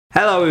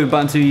Hello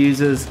Ubuntu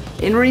users!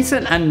 In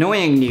recent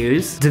annoying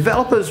news,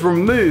 developers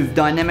removed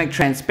dynamic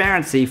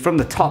transparency from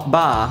the top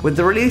bar with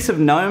the release of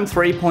GNOME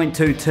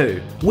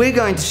 3.22. We're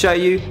going to show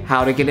you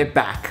how to get it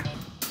back.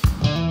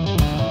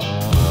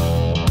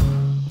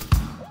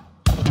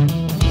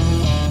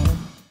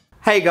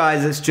 Hey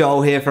guys, it's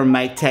Joel here from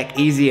Make Tech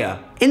Easier.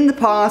 In the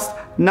past,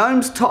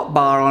 GNOME's top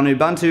bar on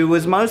Ubuntu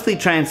was mostly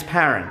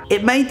transparent.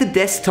 It made the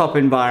desktop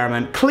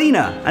environment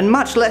cleaner and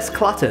much less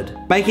cluttered,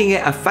 making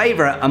it a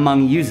favorite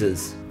among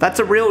users. That's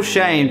a real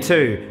shame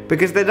too,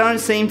 because there don't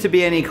seem to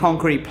be any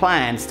concrete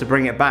plans to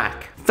bring it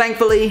back.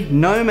 Thankfully,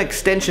 GNOME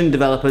extension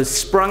developers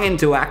sprung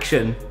into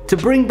action to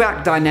bring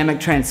back dynamic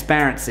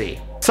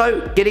transparency.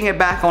 So getting it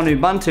back on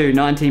Ubuntu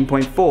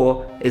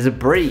 19.4 is a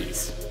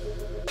breeze.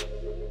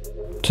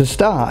 To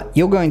start,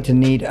 you're going to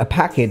need a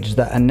package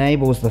that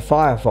enables the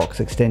Firefox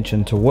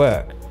extension to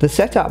work. The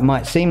setup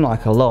might seem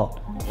like a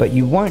lot, but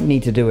you won't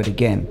need to do it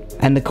again.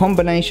 And the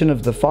combination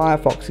of the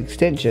Firefox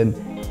extension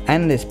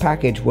and this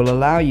package will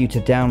allow you to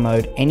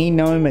download any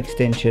GNOME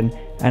extension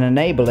and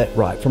enable it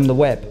right from the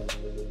web.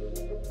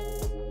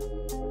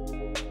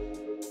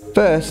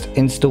 First,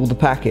 install the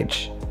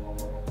package.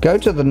 Go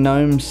to the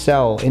GNOME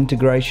Cell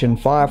Integration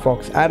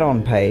Firefox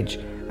add-on page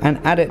and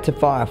add it to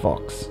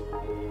Firefox.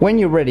 When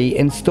you're ready,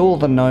 install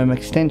the GNOME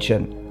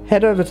extension.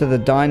 Head over to the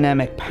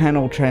Dynamic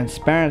Panel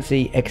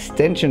Transparency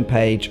extension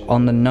page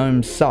on the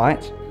GNOME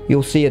site.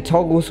 You'll see a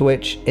toggle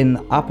switch in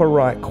the upper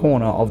right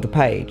corner of the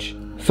page.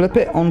 Flip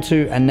it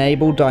onto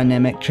Enable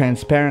Dynamic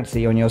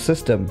Transparency on your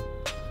system.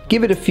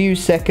 Give it a few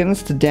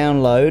seconds to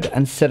download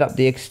and set up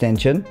the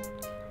extension.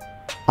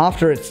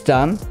 After it's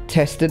done,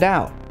 test it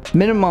out.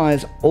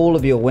 Minimize all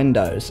of your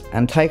windows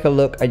and take a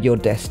look at your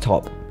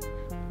desktop.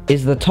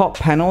 Is the top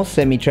panel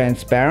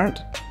semi-transparent?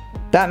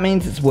 That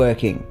means it's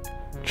working.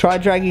 Try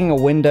dragging a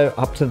window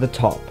up to the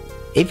top.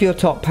 If your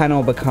top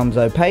panel becomes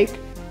opaque,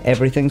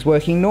 everything's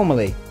working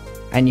normally,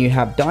 and you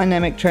have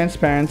dynamic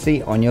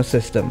transparency on your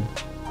system.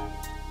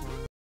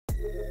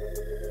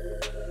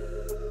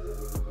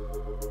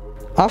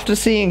 After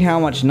seeing how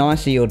much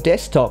nicer your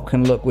desktop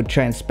can look with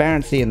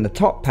transparency in the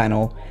top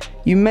panel,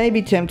 you may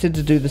be tempted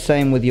to do the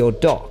same with your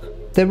dock.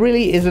 There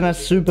really isn't a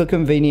super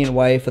convenient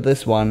way for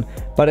this one,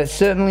 but it's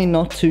certainly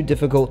not too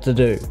difficult to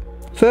do.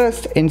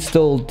 First,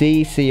 install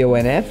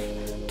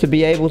dconf to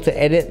be able to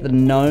edit the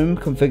GNOME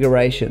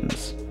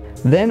configurations.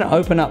 Then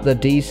open up the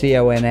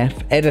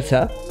dconf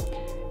editor.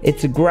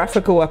 It's a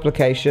graphical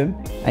application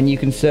and you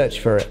can search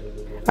for it.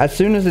 As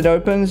soon as it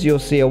opens, you'll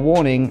see a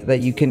warning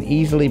that you can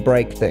easily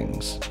break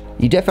things.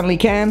 You definitely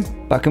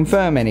can, but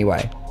confirm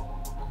anyway.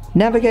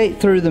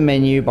 Navigate through the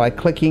menu by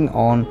clicking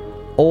on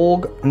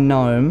org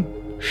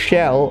GNOME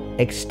shell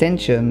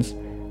extensions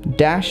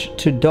dash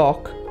to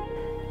dock,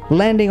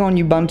 landing on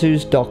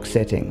Ubuntu's dock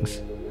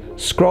settings.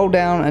 Scroll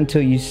down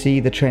until you see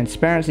the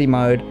transparency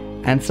mode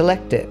and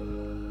select it.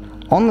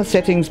 On the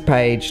settings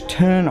page,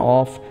 turn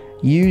off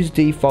use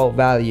default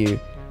value,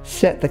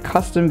 set the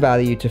custom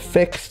value to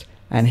fixed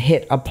and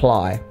hit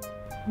apply.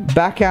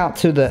 Back out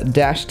to the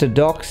dash to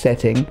dock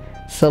setting,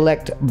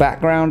 select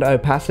background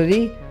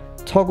opacity,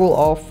 toggle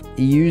off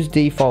use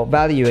default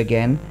value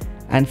again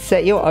and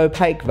set your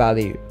opaque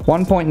value.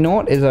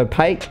 1.0 is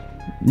opaque,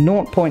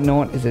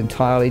 0.0 is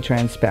entirely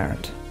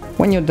transparent.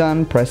 When you're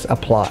done, press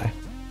apply.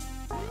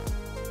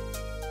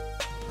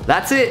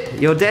 That's it!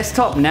 Your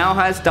desktop now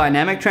has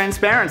dynamic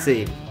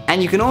transparency.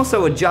 And you can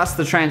also adjust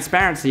the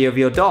transparency of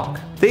your dock.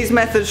 These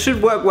methods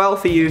should work well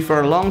for you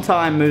for a long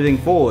time moving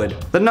forward.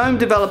 The GNOME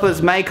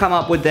developers may come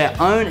up with their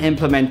own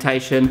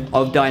implementation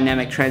of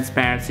dynamic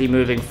transparency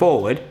moving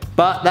forward,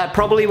 but that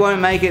probably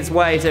won't make its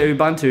way to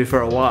Ubuntu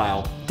for a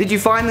while. Did you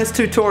find this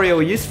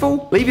tutorial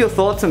useful? Leave your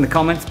thoughts in the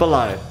comments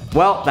below.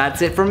 Well,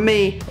 that's it from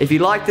me. If you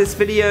like this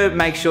video,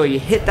 make sure you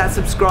hit that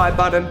subscribe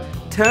button,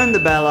 turn the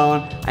bell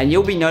on, and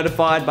you'll be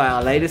notified by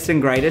our latest and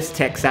greatest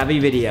tech-savvy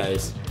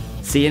videos.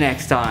 See you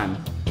next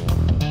time.